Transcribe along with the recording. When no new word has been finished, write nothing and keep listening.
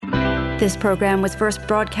This program was first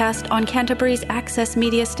broadcast on Canterbury's access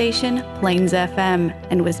media station, Plains FM,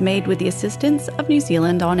 and was made with the assistance of New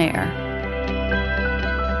Zealand On Air.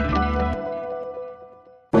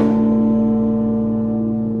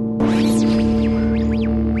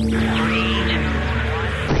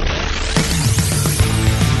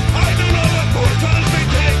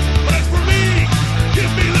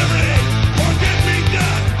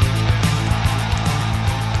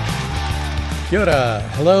 Kia ora,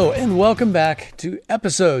 hello, and welcome back to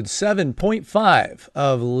episode 7.5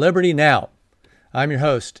 of Liberty Now. I'm your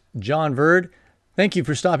host, John Verd. Thank you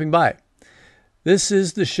for stopping by. This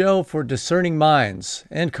is the show for discerning minds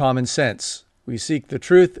and common sense. We seek the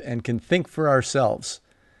truth and can think for ourselves.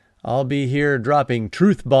 I'll be here dropping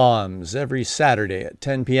truth bombs every Saturday at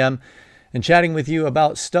 10 p.m. and chatting with you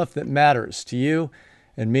about stuff that matters to you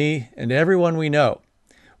and me and everyone we know.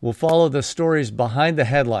 We'll follow the stories behind the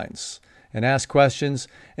headlines and ask questions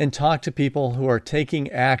and talk to people who are taking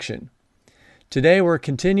action. Today, we're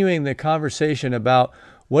continuing the conversation about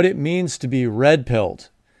what it means to be red-pilled.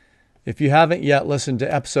 If you haven't yet listened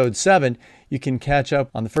to episode 7, you can catch up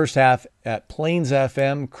on the first half at Plains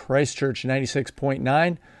FM, Christchurch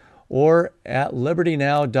 96.9, or at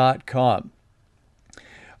libertynow.com.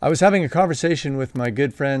 I was having a conversation with my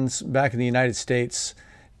good friends back in the United States,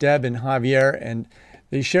 Deb and Javier, and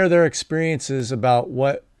they share their experiences about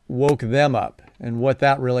what woke them up and what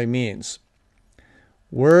that really means.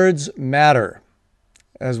 Words matter.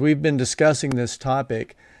 As we've been discussing this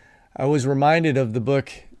topic, I was reminded of the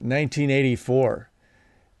book 1984.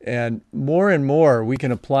 And more we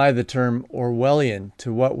can apply the term Orwellian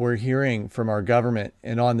to what we're hearing from our government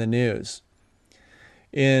and on the news.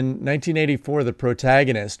 In 1984, the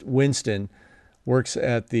protagonist, Winston, works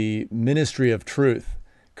at the Ministry of Truth,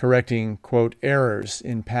 correcting, quote, errors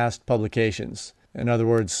in past publications. In other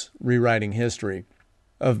words, rewriting history.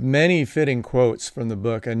 Of many fitting quotes from the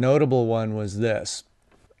book, a notable one was this: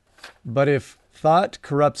 "But if thought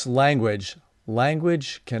corrupts language,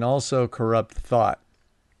 language can also corrupt thought."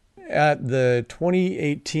 At the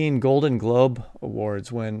 2018 Golden Globe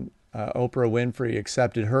Awards, when Oprah Winfrey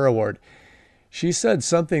accepted her award, she said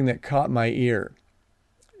something that caught my ear.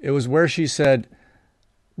 It was where she said,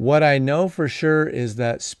 "What I know for sure is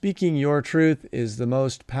that speaking your truth is the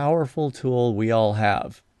most powerful tool we all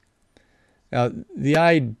have." Now,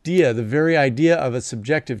 the very idea of a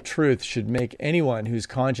subjective truth should make anyone who's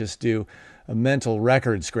conscious do a mental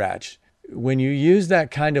record scratch. When you use that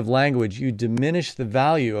kind of language, you diminish the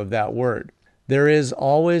value of that word. There is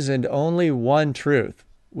always and only one truth,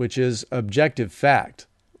 which is objective fact,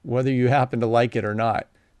 whether you happen to like it or not.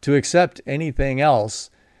 To accept anything else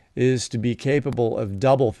is to be capable of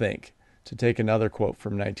doublethink, to take another quote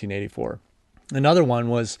from 1984. Another one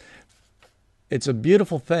was, "It's a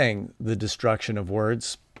beautiful thing, the destruction of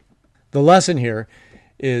words." The lesson here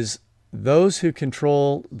is those who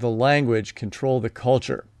control the language control the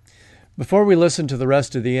culture. Before we listen to the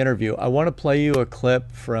rest of the interview, I want to play you a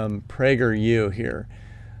clip from PragerU here.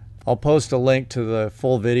 I'll post a link to the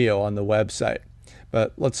full video on the website,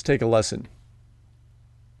 but let's take a listen.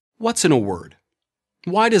 What's in a word?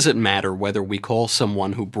 Why does it matter whether we call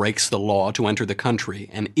someone who breaks the law to enter the country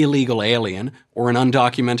an illegal alien or an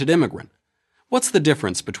undocumented immigrant? What's the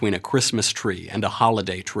difference between a Christmas tree and a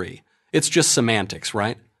holiday tree? It's just semantics,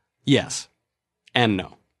 right? Yes. And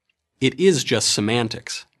no. It is just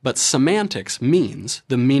semantics, but semantics means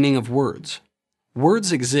the meaning of words.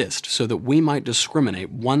 Words exist so that we might discriminate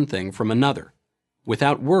one thing from another.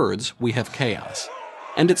 Without words, we have chaos.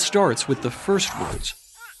 And it starts with the first words.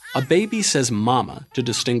 A baby says mama to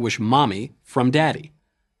distinguish mommy from daddy.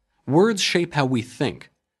 Words shape how we think.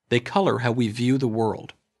 They color how we view the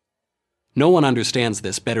world. No one understands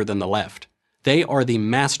this better than the left. They are the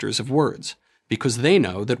masters of words because they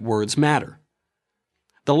know that words matter.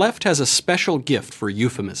 The left has a special gift for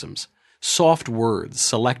euphemisms, soft words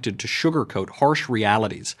selected to sugarcoat harsh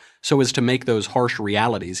realities so as to make those harsh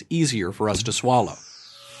realities easier for us to swallow.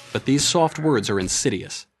 But these soft words are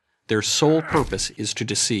insidious. Their sole purpose is to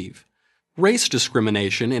deceive. Race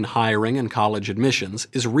discrimination in hiring and college admissions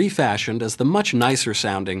is refashioned as the much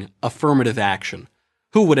nicer-sounding affirmative action.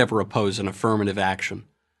 Who would ever oppose an affirmative action?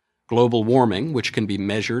 Global warming, which can be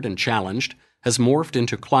measured and challenged, has morphed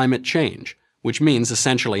into climate change, which means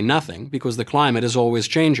essentially nothing because the climate is always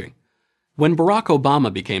changing. When Barack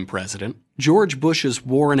Obama became president, George Bush's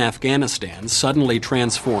war in Afghanistan suddenly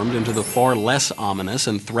transformed into the far less ominous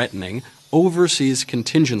and threatening Overseas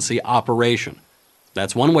Contingency Operation.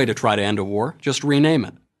 That's one way to try to end a war, just rename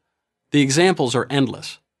it. The examples are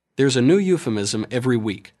endless. There's a new euphemism every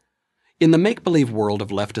week. In the make-believe world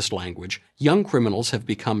of leftist language, young criminals have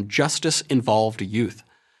become justice-involved youth.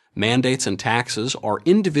 Mandates and taxes are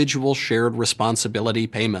individual shared responsibility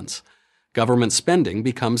payments. Government spending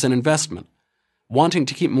becomes an investment. Wanting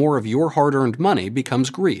to keep more of your hard-earned money becomes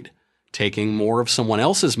greed. Taking more of someone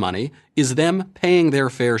else's money is them paying their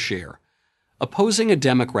fair share. Opposing a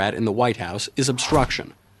Democrat in the White House is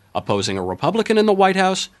obstruction. Opposing a Republican in the White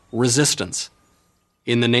House, resistance.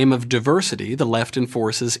 In the name of diversity, the left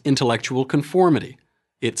enforces intellectual conformity.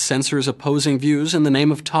 It censors opposing views in the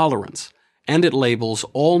name of tolerance, and it labels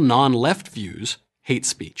all non-left views hate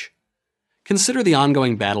speech. Consider the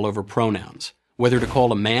ongoing battle over pronouns, whether to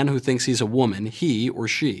call a man who thinks he's a woman he or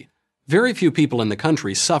she. Very few people in the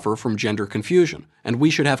country suffer from gender confusion, and we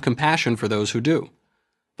should have compassion for those who do.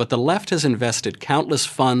 But the left has invested countless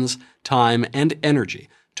funds, time, and energy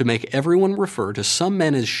to make everyone refer to some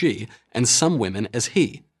men as she and some women as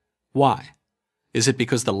he. Why? Is it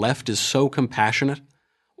because the left is so compassionate?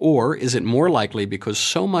 Or is it more likely because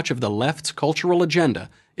so much of the left's cultural agenda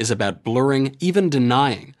is about blurring, even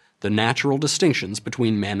denying, the natural distinctions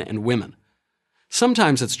between men and women?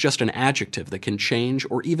 Sometimes it's just an adjective that can change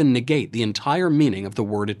or even negate the entire meaning of the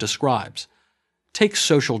word it describes. Take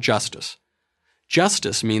social justice.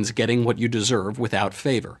 Justice means getting what you deserve without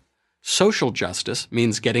favor. Social justice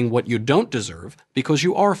means getting what you don't deserve because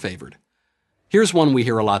you are favored. Here's one we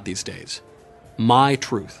hear a lot these days. My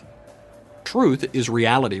truth. Truth is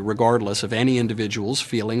reality regardless of any individual's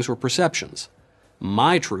feelings or perceptions.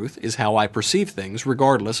 My truth is how I perceive things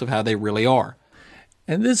regardless of how they really are.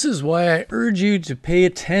 And this is why I urge you to pay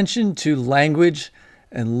attention to language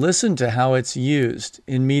and listen to how it's used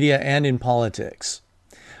in media and in politics.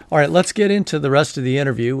 All right, let's get into the rest of the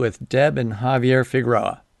interview with Deb and Javier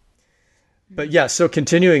Figueroa. But yeah, so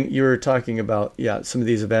continuing, you were talking about, some of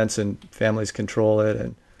these events and families control it.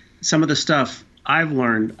 And some of the stuff I've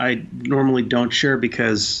learned, I normally don't share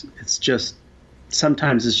because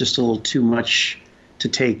sometimes it's just a little too much to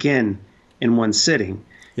take in one sitting.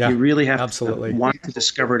 Yeah, you really have absolutely to want to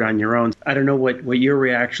discover it on your own. I don't know what your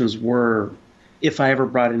reactions were. If I ever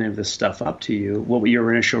brought any of this stuff up to you, what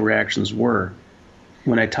your initial reactions were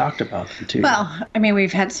when I talked about them to you? Well, I mean,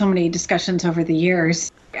 we've had so many discussions over the years.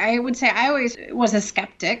 I would say I always was a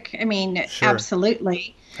skeptic. I mean, Sure.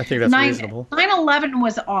 Absolutely. I think that's reasonable. 9/11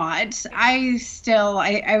 was odd.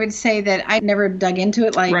 I would say that I never dug into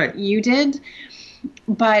it like Right. you did,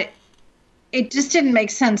 but it just didn't make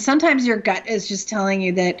sense. Sometimes your gut is just telling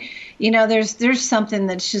you that, there's something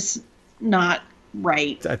that's just not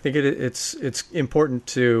right. I think it's important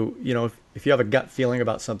to, if you have a gut feeling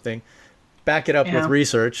about something, back it up with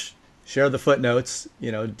research, share the footnotes,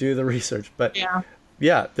 do the research. But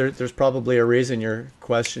there's probably a reason you're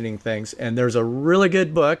questioning things. And there's a really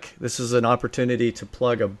good book. This is an opportunity to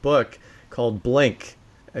plug a book called Blink.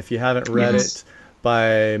 If you haven't read it,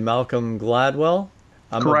 by Malcolm Gladwell.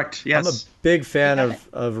 Correct. Yes. I'm a big fan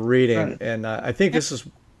of reading. And I think this is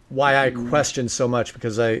why I question so much,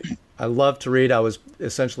 because I love to read. I was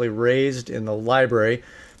essentially raised in the library.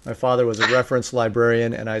 My father was a reference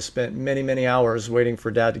librarian, and I spent many, many hours waiting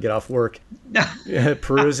for Dad to get off work,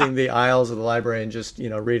 perusing the aisles of the library and just,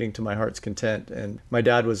 reading to my heart's content. And my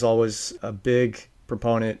dad was always a big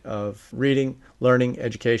proponent of reading, learning,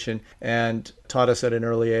 education, and taught us at an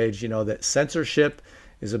early age, that censorship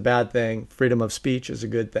is a bad thing. Freedom of speech is a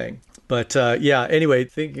good thing. But anyway,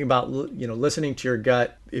 thinking about, listening to your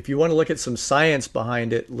gut, if you want to look at some science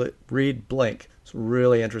behind it, read Blink. It's a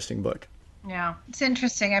really interesting book. Yeah, it's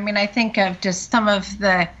interesting. I mean, I think of just some of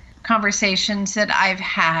the conversations that I've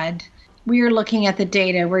had. We are looking at the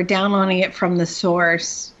data. We're downloading it from the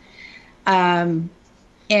source. And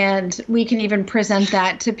we can even present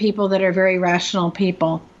that to people that are very rational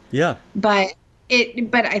people. Yeah. But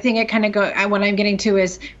I think it kind of what I'm getting to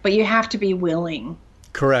is, but you have to be willing.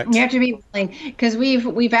 Correct. You have to be willing, because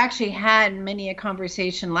we've actually had many a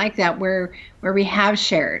conversation like that where we have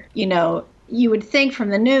shared, you would think from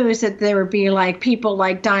the news that there would be people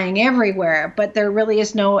dying everywhere, but there really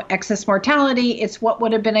is no excess mortality. It's what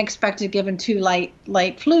would have been expected given two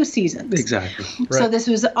light flu seasons. Exactly. Right. So this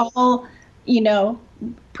was all,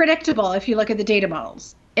 predictable if you look at the data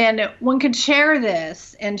models. And one could share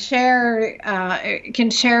this and can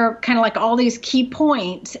share kind of all these key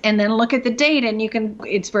points and then look at the data and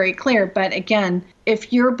it's very clear. But again,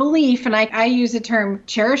 if your belief, and I use the term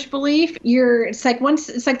cherished belief, it's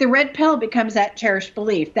like the red pill becomes that cherished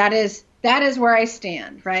belief. That is where I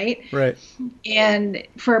stand, right? Right. And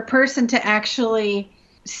for a person to actually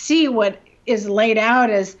see what is laid out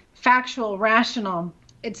as factual, rational,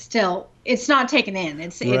 it's not taken in.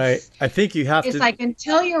 Right. I think you have to. It's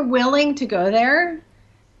until you're willing to go there,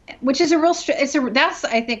 which is that's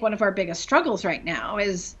I think one of our biggest struggles right now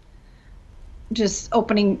is just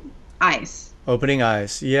opening eyes. Opening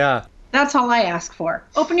eyes. Yeah. That's all I ask for.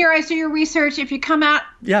 Open your eyes, do your research. If you come out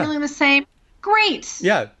feeling the same, great.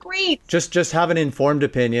 Yeah. Great. Just have an informed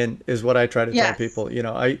opinion is what I try to tell people.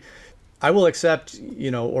 I will accept,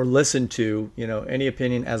 or listen to, any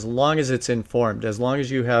opinion as long as it's informed, as long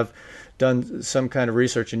as you have done some kind of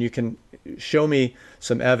research and you can show me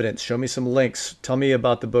some evidence, show me some links, tell me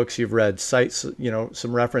about the books you've read, cite,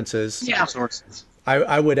 some references. Yeah. Sources.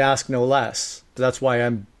 I would ask no less. That's why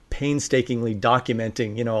I'm painstakingly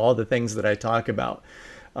documenting, all the things that I talk about.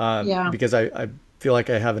 Because I feel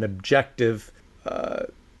like I have an objective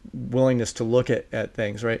willingness to look at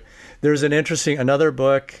things, right? There's another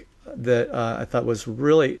book that I thought was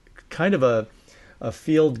really kind of a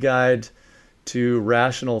field guide to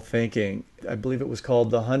rational thinking. I believe it was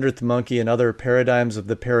called The 100th Monkey and Other Paradigms of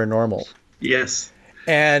the Paranormal. Yes.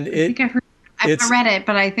 And I've not read it,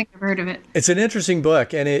 but I think I've heard of it. It's an interesting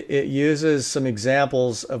book, and it uses some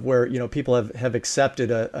examples of where, people have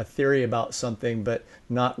accepted a theory about something, but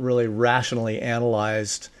not really rationally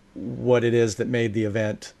analyzed what it is that made the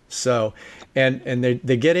event. So, and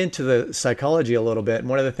they get into the psychology a little bit. And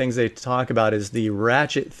one of the things they talk about is the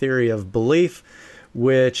ratchet theory of belief,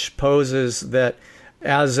 which poses that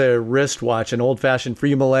as a wristwatch, an old-fashioned, for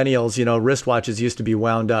you millennials, wristwatches used to be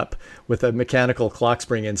wound up with a mechanical clock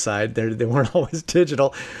spring inside. They weren't always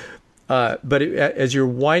digital. But as you're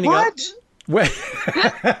winding up...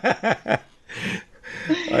 I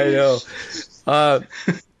know.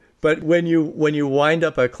 But when you wind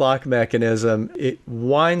up a clock mechanism, it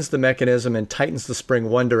winds the mechanism and tightens the spring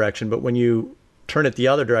one direction. But when you turn it the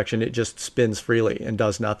other direction, it just spins freely and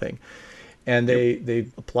does nothing. And they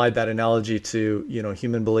applied that analogy to,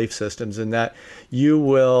 human belief systems, and that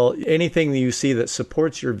anything that you see that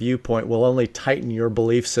supports your viewpoint will only tighten your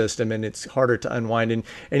belief system, and it's harder to unwind. And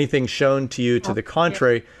anything shown to you to the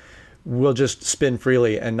contrary will just spin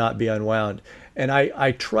freely and not be unwound. And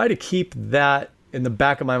I try to keep that in the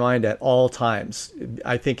back of my mind at all times.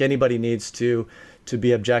 I think anybody needs to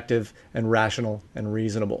be objective and rational and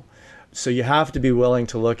reasonable. So you have to be willing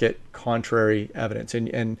to look at contrary evidence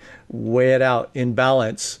and weigh it out in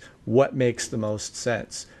balance. What makes the most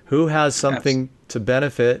sense? Who has something to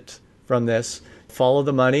benefit from this? Follow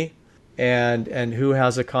the money, and who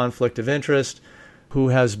has a conflict of interest? Who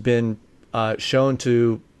has been shown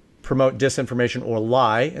to promote disinformation or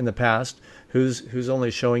lie in the past? Who's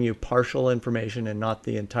only showing you partial information and not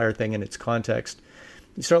the entire thing in its context?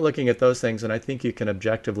 You start looking at those things, and I think you can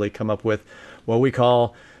objectively come up with what we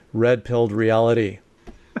call red-pilled reality.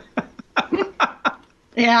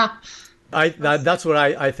 Yeah. That's what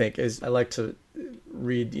I think is. I like to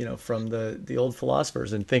read, from the old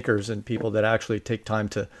philosophers and thinkers and people that actually take time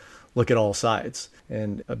to look at all sides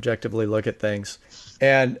and objectively look at things.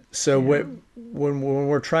 And so when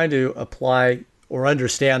we're trying to apply or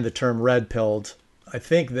understand the term red-pilled, I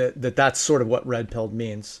think that's sort of what red-pilled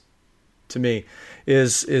means to me,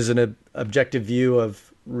 is an objective view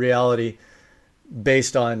of reality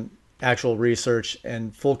based on actual research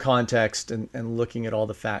and full context and looking at all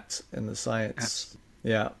the facts and the science.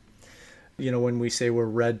 Yeah. When we say we're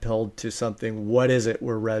red-pilled to something, what is it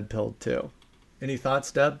we're red-pilled to? Any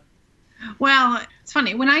thoughts, Deb? Well, it's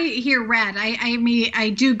funny. When I hear red,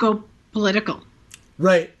 I do go political.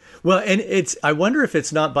 Right. Well, and I wonder if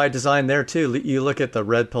it's not by design there too. You look at the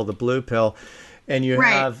red pill, the blue pill, and you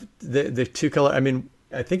have the two color. I mean,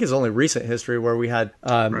 I think it's only recent history where we had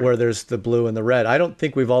where there's the blue and the red. I don't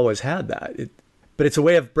think we've always had that. But it's a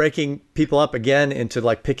way of breaking people up again into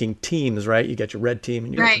like picking teams, right? You got your red team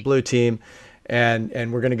and you got your blue team, and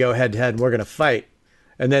we're going to go head to head and we're going to fight.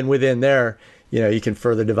 And then within there, you can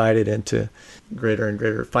further divide it into greater and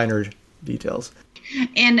greater, finer details.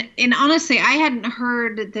 And honestly, I hadn't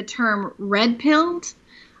heard the term red-pilled.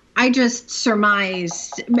 I just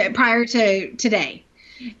surmised prior to today.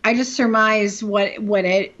 I just surmised what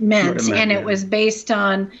it meant, and it was based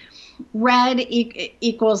on red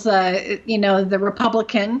equals the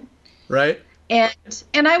Republican, right?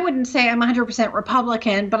 And I wouldn't say I'm 100%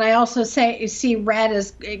 Republican, but I also see red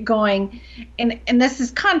as going, and this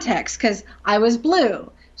is context because I was blue,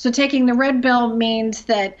 so taking the red bill means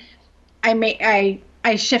that I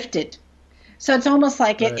shifted, so it's almost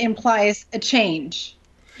like it implies a change,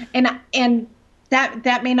 and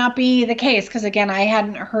that may not be the case because again I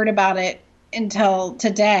hadn't heard about it until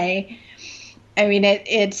today. I mean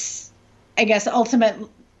it's I guess ultimately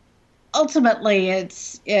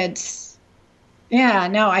it's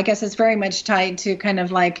I guess it's very much tied to kind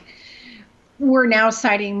of like we're now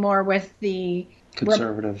siding more with the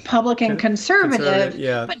Republican conservative,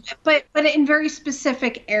 but in very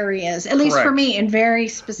specific areas, at least for me, in very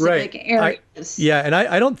specific areas. And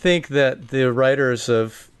I don't think that the writers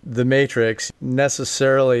of the Matrix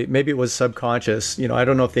necessarily, maybe it was subconscious, I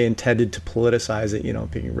don't know if they intended to politicize it,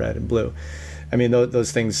 picking red and blue. I mean,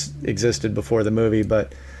 those things existed before the movie,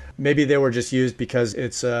 but maybe they were just used because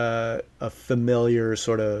it's a familiar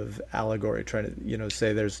sort of allegory, trying to,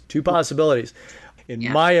 say there's two possibilities.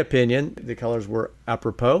 In my opinion, the colors were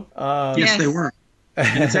apropos. Yes, they were.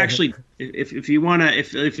 And it's actually, if you want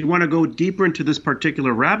to go deeper into this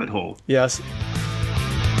particular rabbit hole. Yes.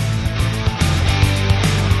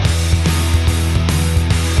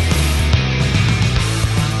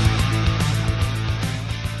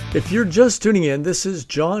 If you're just tuning in, this is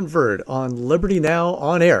John Verd on Liberty Now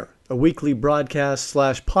On Air, a weekly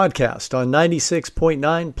broadcast/podcast on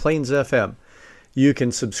 96.9 Plains FM. You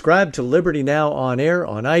can subscribe to Liberty Now On Air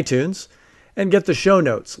on iTunes and get the show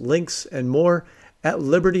notes, links, and more at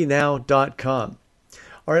libertynow.com.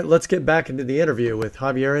 All right, let's get back into the interview with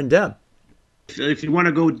Javier and Deb. If you want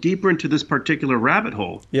to go deeper into this particular rabbit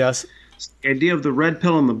hole. Yes. The idea of the red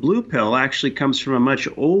pill and the blue pill actually comes from a much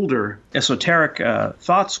older esoteric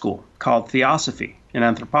thought school called theosophy and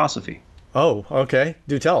anthroposophy. Oh, okay.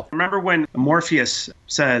 Do tell. Remember when Morpheus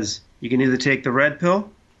says you can either take the red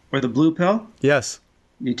pill or the blue pill? Yes.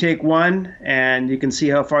 You take one and you can see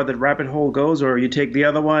how far the rabbit hole goes, or you take the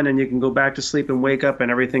other one and you can go back to sleep and wake up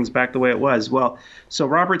and everything's back the way it was. Well, so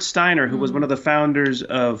Robert Steiner, who was one of the founders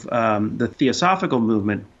of the Theosophical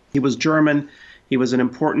movement, he was German. He was an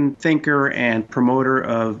important thinker and promoter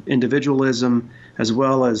of individualism, as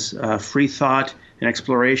well as free thought and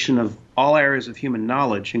exploration of all areas of human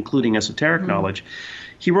knowledge, including esoteric knowledge.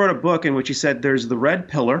 He wrote a book in which he said there's the red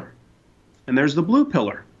pillar and there's the blue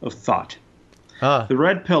pillar of thought. The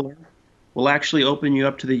red pillar will actually open you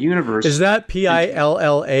up to the universe. Is that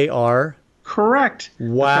Pillar? Correct.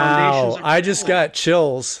 Wow. I just got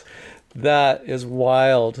chills. That is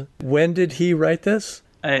wild. When did he write this?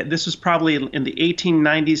 This was probably in the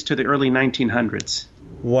 1890s to the early 1900s.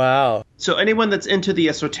 Wow. So anyone that's into the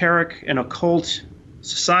esoteric and occult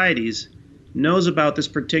societies knows about this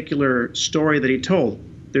particular story that he told.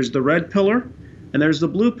 There's the red pillar and there's the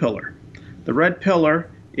blue pillar. The red pillar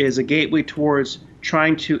is a gateway towards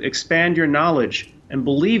trying to expand your knowledge and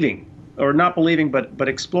believing, or not believing, but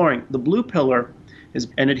exploring. The blue pillar is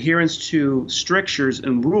an adherence to strictures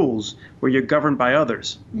and rules where you're governed by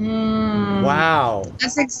others. Wow.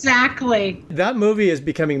 That's exactly. That movie is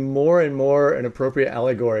becoming more and more an appropriate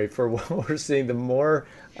allegory for what we're seeing.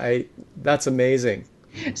 That's amazing.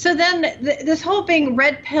 So then this whole being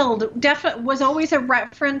red-pilled definitely was always a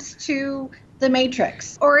reference to the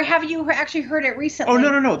Matrix, or have you actually heard it recently?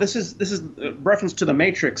 Oh, no. This is a reference to the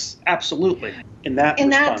Matrix, absolutely. In that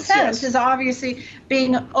sense, yes. Is obviously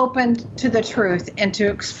being open to the truth and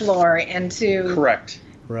to explore and to. Correct.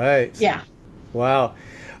 Right. Yeah. Wow.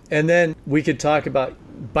 And then we could talk about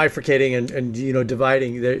bifurcating and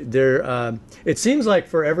dividing. It seems like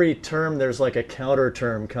for every term there's like a counter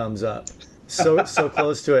term comes up. So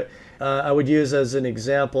close to it. I would use as an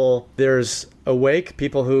example, there's awake,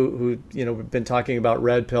 people who have been talking about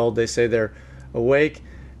red pilled, they say they're awake.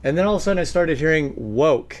 And then all of a sudden I started hearing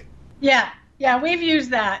woke. Yeah, we've used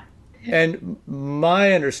that. And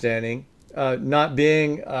my understanding, not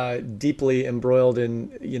being deeply embroiled in,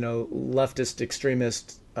 leftist,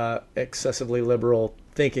 extremist, excessively liberal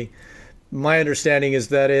thinking, my understanding is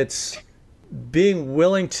that it's being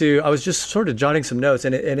willing to, I was just sort of jotting some notes,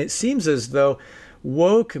 and it seems as though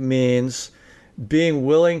woke means being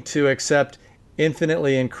willing to accept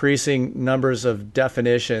infinitely increasing numbers of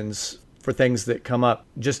definitions for things that come up,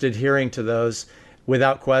 just adhering to those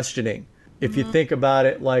without questioning. If you think about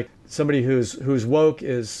it, like somebody who's woke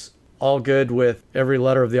is all good with every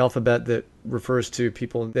letter of the alphabet that refers to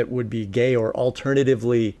people that would be gay or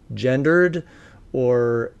alternatively gendered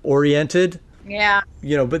or oriented. Yeah.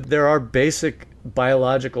 But there are basic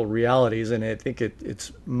biological realities, and I think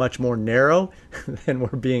it's much more narrow than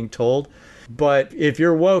we're being told. But if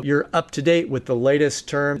you're woke, you're up to date with the latest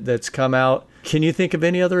term that's come out. Can you think of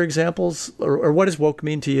any other examples, or what does woke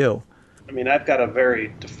mean to you? I mean, I've got a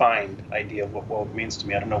very defined idea of what woke means to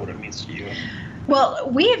me. I don't know what it means to you. Well,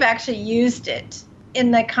 we've actually used it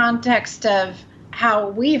in the context of how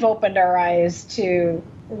we've opened our eyes to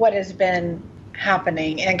what has been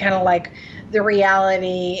happening and kind of like the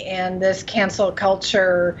reality and this cancel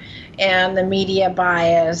culture and the media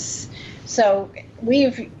bias. So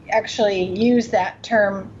we've actually used that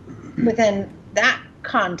term within that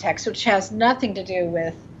context, which has nothing to do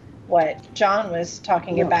with what John was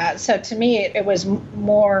talking about. So to me, it was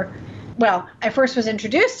more, well, I first was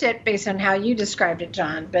introduced to it based on how you described it,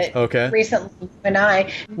 John, but recently you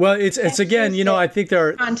and Well, it's again, I think there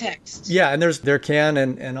are context. Yeah, and there can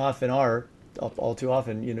and often are all too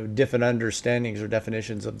often, different understandings or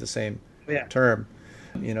definitions of the same term.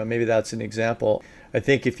 Maybe that's an example. I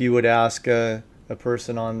think if you would ask a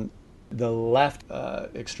person on the left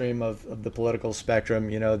extreme of the political spectrum,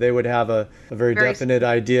 they would have a very definite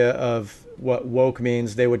idea of what woke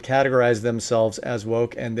means. They would categorize themselves as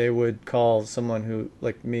woke, and they would call someone who,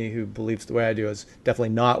 like me, who believes the way I do, as definitely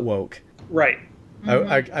not woke. Right.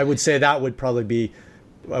 Mm-hmm. I would say that would probably be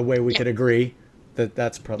a way we could agree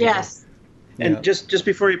that's probably yes. And just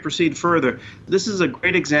before you proceed further, this is a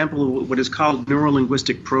great example of what is called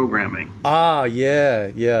neurolinguistic programming.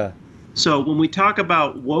 Yeah. So when we talk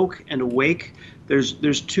about woke and awake,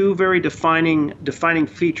 there's two very defining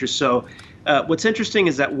features. So what's interesting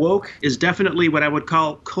is that woke is definitely what I would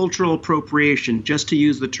call cultural appropriation, just to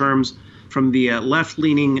use the terms from the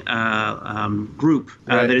left-leaning group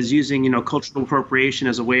that is using, cultural appropriation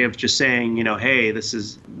as a way of just saying, hey,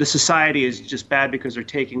 this society is just bad because they're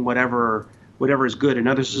taking whatever is good in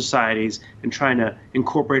other societies and trying to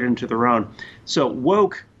incorporate it into their own. So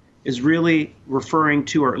woke is really referring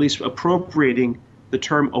to, or at least appropriating, the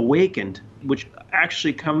term awakened, which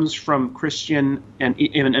actually comes from Christian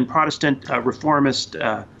and Protestant reformist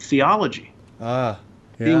theology.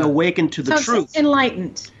 Being awakened to the truth.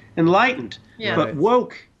 Enlightened. Yeah. But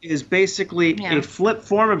woke is basically a flip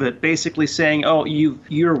form of it, basically saying,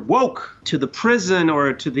 you're woke to the prison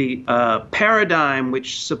or to the paradigm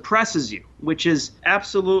which suppresses you, which is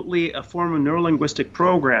absolutely a form of neurolinguistic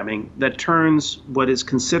programming that turns what is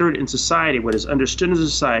considered in society, what is understood in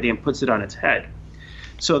society, and puts it on its head.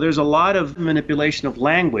 So there's a lot of manipulation of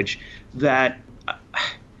language that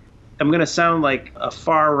I'm going to sound like a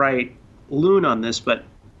far-right loon on this, but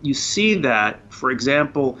you see that, for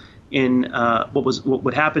example, in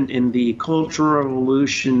what happened in the Cultural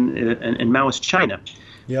Revolution in Maoist China,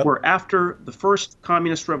 where after the first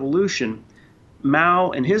communist revolution, Mao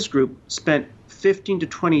and his group spent 15 to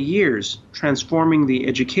 20 years transforming the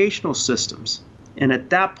educational systems. And at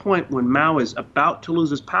that point, when Mao is about to lose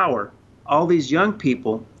his power, all these young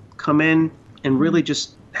people come in and really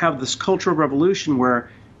just have this cultural revolution where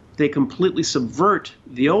they completely subvert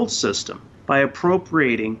the old system by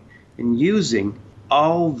appropriating and using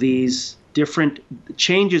all these different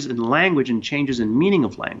changes in language and changes in meaning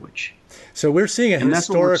of language. So we've seen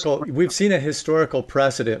a historical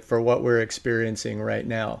precedent for what we're experiencing right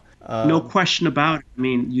now. No question about it. I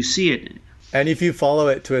mean, you see it. And if you follow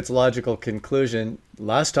it to its logical conclusion,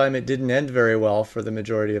 last time it didn't end very well for the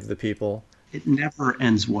majority of the people. It never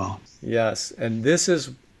ends well. Yes, and this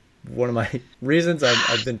is one of my reasons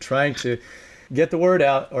I've been trying to get the word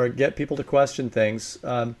out or get people to question things.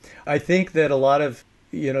 I think that a lot of,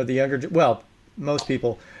 most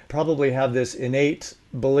people probably have this innate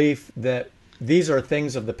belief that these are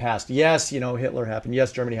things of the past. Yes, Hitler happened.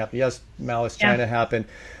 Yes, Germany happened. Yes, Maoist China happened.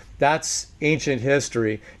 That's ancient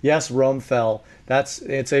history. Yes, Rome fell.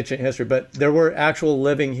 It's ancient history. But there were actual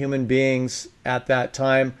living human beings at that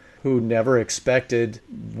time who never expected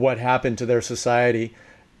what happened to their society.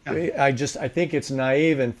 I think it's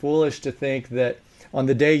naive and foolish to think that on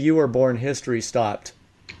the day you were born, history stopped.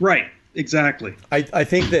 Right, exactly. I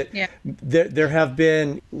think that there have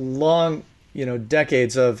been long,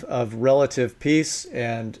 decades of relative peace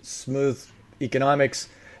and smooth economics.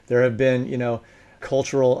 There have been,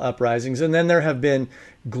 cultural uprisings, and then there have been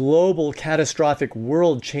global, catastrophic,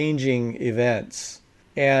 world-changing events.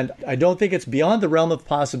 And I don't think it's beyond the realm of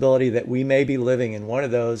possibility that we may be living in one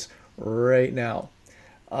of those right now.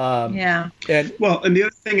 And the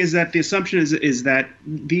other thing is that the assumption is that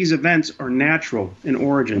these events are natural in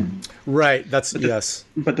origin. Right. But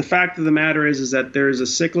the fact of the matter is that there is a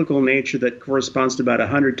cyclical nature that corresponds to about a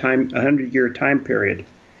 100-year time period,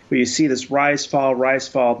 where you see this rise fall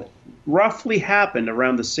that roughly happened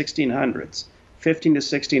around the 1600s, 15 to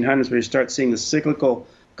 1600s, where you start seeing the cyclical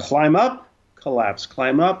climb up, collapse,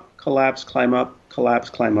 climb up, collapse, climb up, collapse,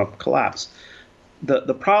 climb up, collapse.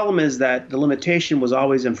 The problem is that the limitation was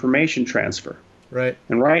always information transfer. Right.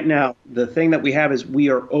 And right now, the thing that we have is we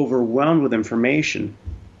are overwhelmed with information,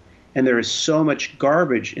 and there is so much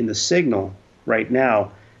garbage in the signal right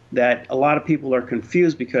now that a lot of people are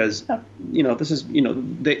confused because, this is,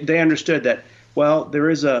 they understood that, well, there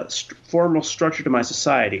is a formal structure to my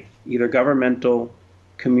society, either governmental,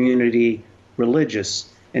 community,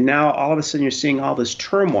 religious, and now all of a sudden you're seeing all this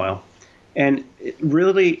turmoil, and it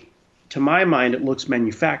really, to my mind, it looks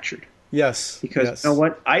manufactured. Yes. Because you know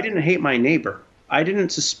what? I didn't hate my neighbor. I didn't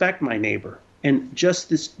suspect my neighbor. And just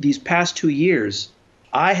these past 2 years,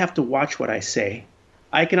 I have to watch what I say.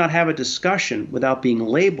 I cannot have a discussion without being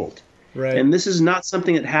labeled. Right. And this is not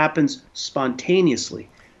something that happens spontaneously.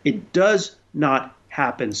 It does not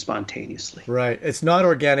happen spontaneously. Right. It's not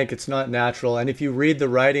organic. It's not natural. And if you read the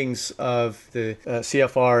writings of the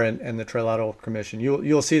CFR and the Trilateral Commission,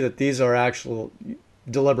 you'll see that these are actual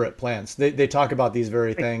deliberate plans. They talk about these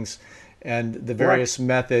very things and the various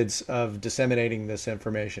methods of disseminating this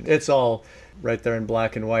information. It's all right there in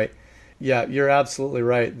black and white. Yeah, you're absolutely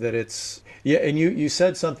right that it's... Yeah, and you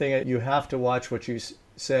said something that you have to watch what you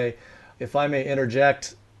say. If I may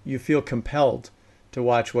interject, you feel compelled to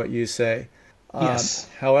watch what you say. Yes.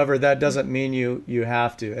 However, that doesn't mean you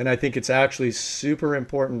have to. And I think it's actually super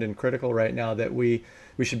important and critical right now that we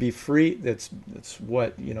should be free. That's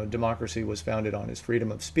what, democracy was founded on, is freedom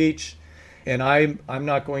of speech. And I'm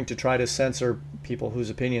not going to try to censor people whose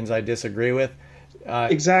opinions I disagree with.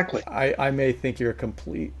 Exactly. I may think you're a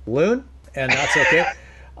complete loon, and that's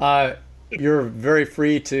okay. You're very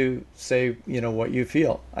free to say, what you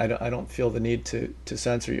feel. I don't feel the need to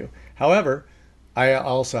censor you. However, I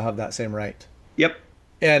also have that same right. Yep.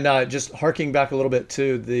 And just harking back a little bit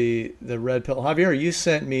to the red pill, Javier, you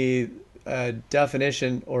sent me a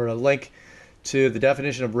definition or a link to the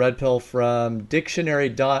definition of red pill from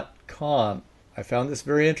dictionary.com. I found this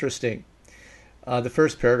very interesting. The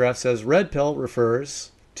first paragraph says, red pill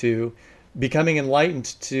refers to becoming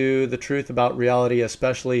enlightened to the truth about reality,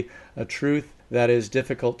 especially a truth that is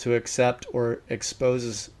difficult to accept or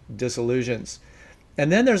exposes disillusions. And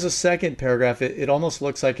then there's a second paragraph. It almost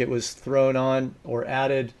looks like it was thrown on or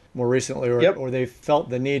added more recently, or they felt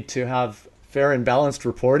the need to have fair and balanced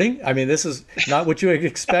reporting. I mean, this is not what you would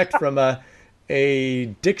expect from a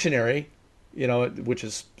dictionary, which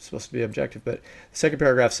is supposed to be objective. But the second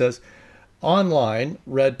paragraph says, online,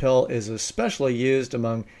 red pill is especially used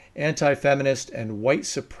among anti-feminist and white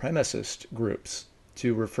supremacist groups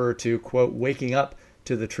to refer to, quote, waking up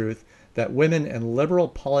to the truth that women and liberal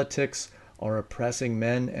politics are oppressing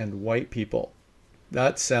men and white people.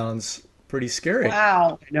 That sounds pretty scary.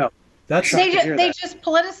 Wow. No. They just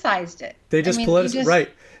politicized it. They just politicized, right.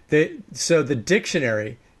 So the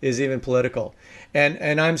dictionary is even political.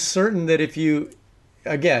 And I'm certain that if you,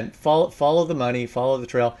 again, follow the money, follow the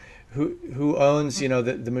trail, who owns,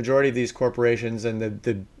 the majority of these corporations and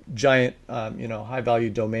the giant, high value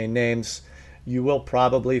domain names, you will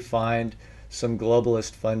probably find some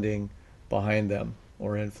globalist funding behind them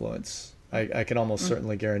or influence. I can almost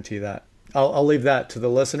certainly guarantee that. I'll leave that to the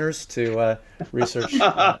listeners to research.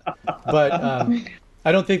 But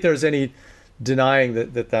I don't think there's any denying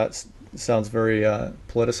that sounds very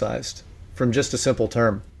politicized from just a simple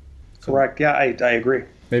term. Correct. Yeah, I agree.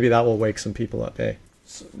 Maybe that will wake some people up. Hey,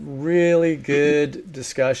 really good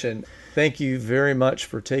discussion. Thank you very much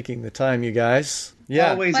for taking the time, you guys.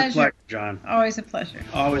 Yeah. Always a pleasure, John. Always a pleasure.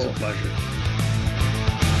 Always a pleasure.